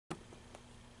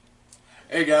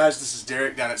Hey guys, this is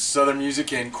Derek down at Southern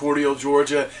Music in Cordele,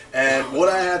 Georgia, and what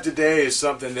I have today is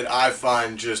something that I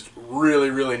find just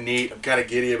really neat. I'm kind of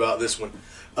giddy about this one.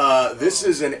 This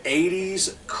is an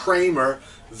 80s Kramer,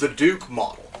 the Duke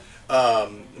model.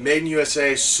 Made in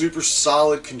USA, super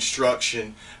solid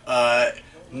construction.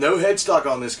 No headstock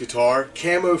on this guitar,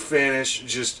 camo finish,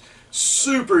 just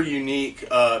super unique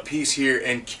piece here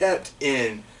and kept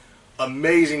in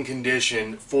amazing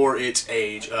condition for its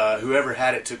age. Whoever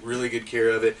had it took really good care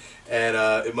of it, and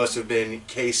it must have been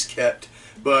case kept.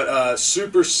 But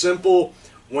super simple,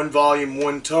 one volume,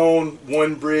 one tone,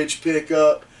 one bridge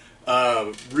pickup.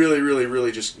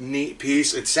 Really just neat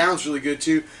piece. It sounds really good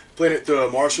too. Playing it through a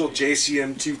Marshall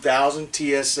JCM 2000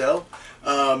 TSL.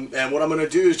 And what I'm going to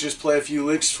do is just play a few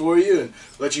licks for you and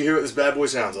let you hear what this bad boy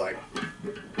sounds like.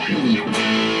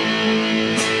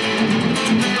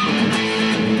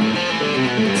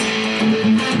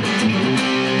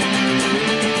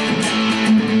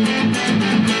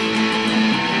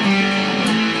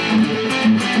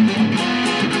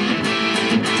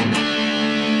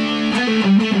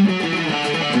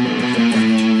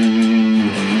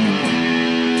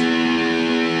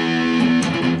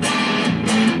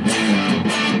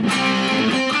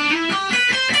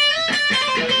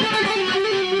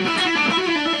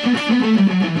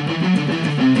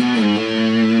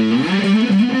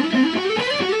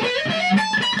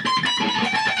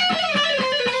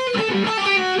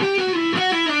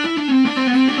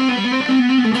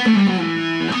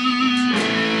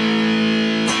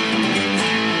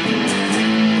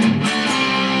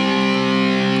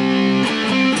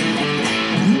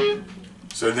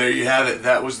 So there you have it.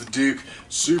 That was the Duke.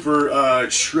 Super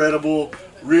shreddable,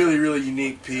 really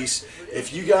unique piece.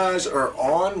 If you guys are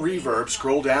on Reverb,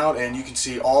 scroll down and you can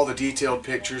see all the detailed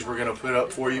pictures we're going to put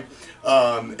up for you.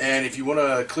 And if you want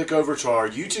to click over to our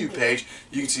YouTube page,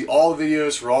 you can see all the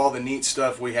videos for all the neat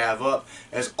stuff we have up.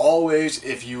 As always,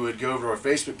 if you would go over to our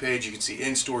Facebook page, you can see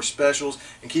in-store specials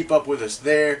and keep up with us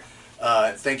there.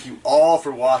 Thank you all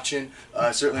for watching.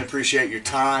 Certainly appreciate your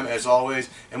time as always,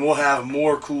 and we'll have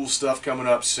more cool stuff coming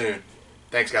up soon.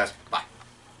 Thanks guys. Bye.